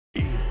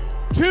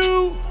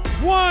2,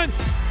 1,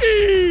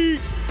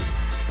 eat!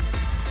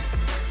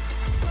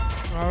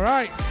 All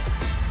right.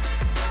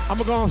 I'm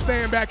gonna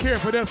stand back here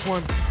for this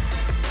one.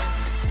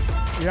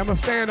 Yeah, I'm gonna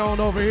stand on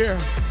over here.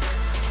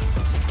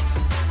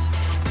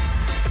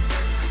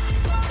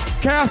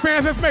 Cavs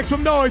fans, let's make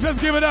some noise.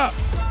 Let's give it up.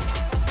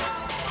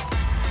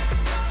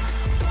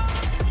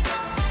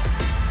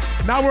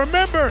 Now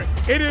remember,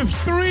 it is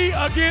 3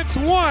 against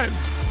 1.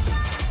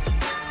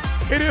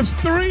 It is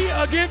 3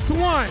 against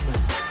 1.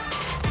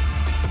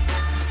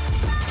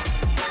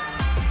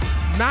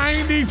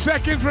 90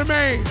 seconds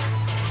remain.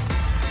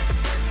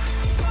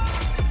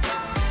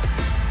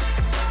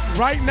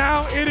 Right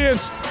now, it is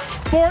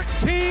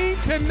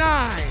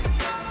 14-9.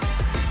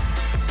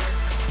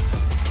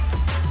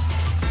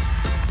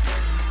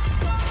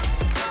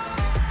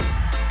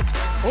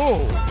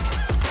 Oh.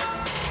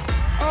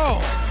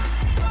 Oh.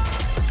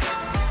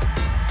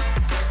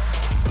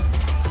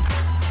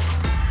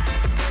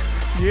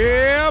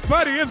 Yeah,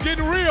 buddy, it's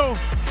getting real.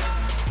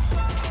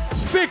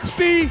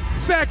 60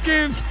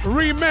 seconds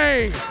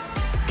remain.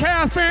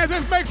 Cavs fans,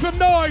 let's make some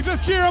noise.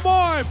 Let's cheer them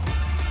on.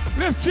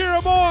 Let's cheer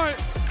them on.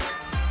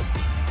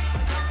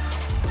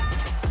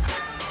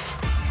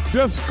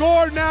 The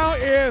score now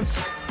is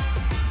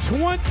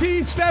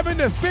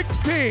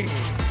 27-16.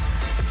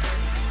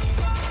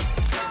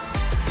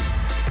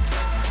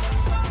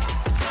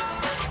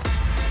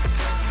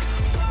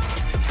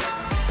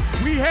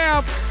 We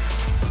have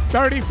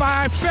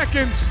 35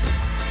 seconds.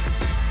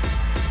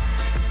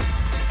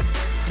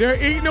 They're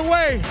eating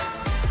away.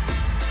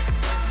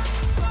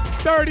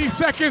 30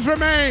 seconds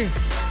remain.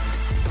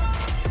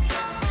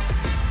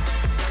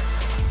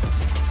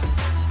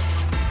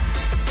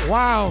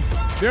 Wow,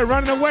 they're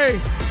running away.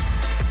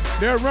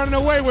 They're running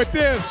away with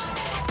this.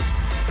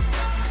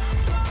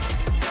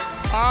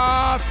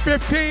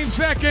 15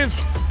 seconds.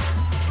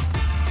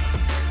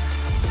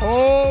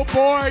 Oh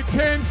boy,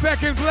 10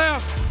 seconds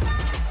left.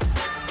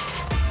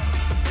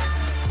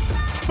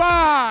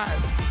 5,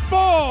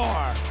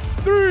 4,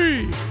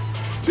 3,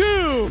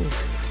 2,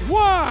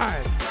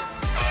 1.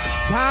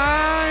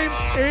 Time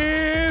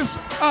is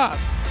up.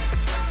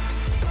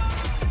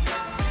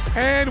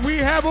 And we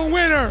have a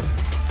winner.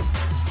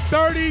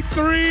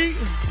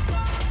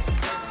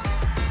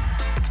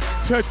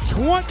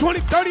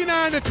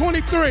 39 to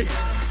 23.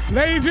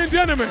 Ladies and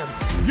gentlemen,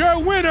 your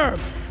winner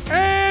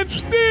and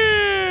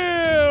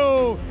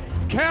still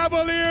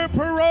Cavalier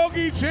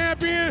Pierogi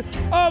Champion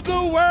of the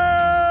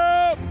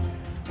World,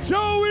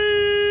 Joey